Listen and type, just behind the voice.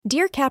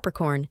Dear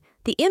Capricorn,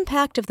 the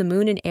impact of the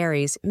moon in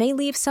Aries may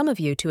leave some of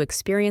you to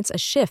experience a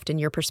shift in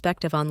your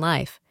perspective on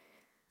life.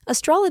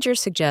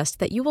 Astrologers suggest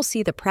that you will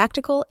see the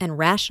practical and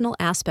rational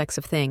aspects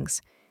of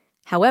things.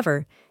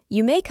 However,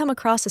 you may come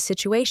across a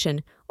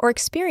situation or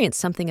experience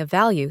something of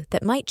value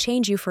that might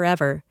change you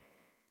forever.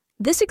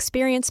 This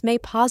experience may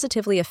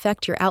positively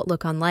affect your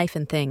outlook on life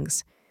and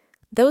things.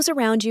 Those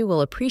around you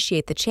will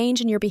appreciate the change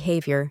in your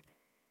behavior.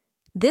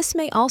 This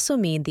may also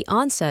mean the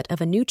onset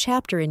of a new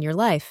chapter in your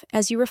life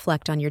as you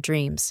reflect on your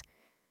dreams.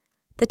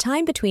 The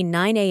time between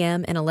 9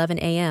 a.m. and 11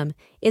 a.m.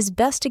 is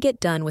best to get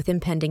done with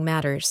impending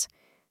matters.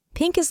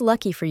 Pink is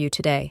lucky for you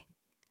today.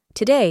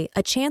 Today,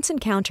 a chance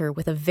encounter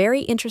with a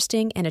very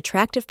interesting and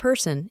attractive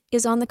person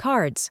is on the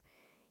cards.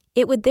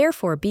 It would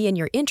therefore be in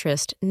your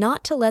interest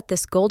not to let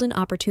this golden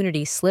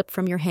opportunity slip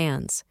from your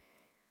hands.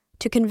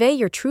 To convey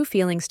your true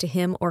feelings to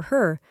him or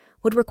her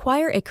would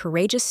require a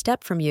courageous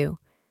step from you,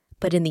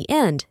 but in the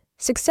end,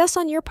 success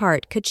on your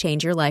part could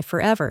change your life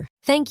forever.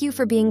 Thank you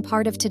for being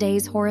part of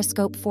today's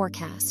horoscope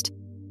forecast.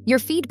 Your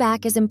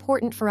feedback is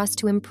important for us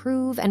to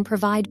improve and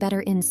provide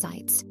better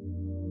insights.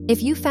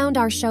 If you found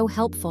our show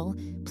helpful,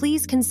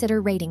 please consider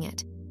rating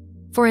it.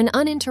 For an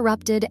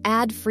uninterrupted,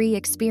 ad-free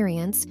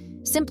experience,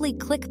 simply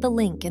click the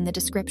link in the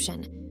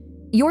description.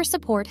 Your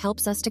support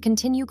helps us to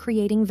continue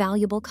creating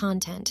valuable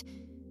content.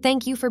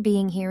 Thank you for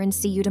being here and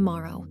see you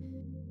tomorrow.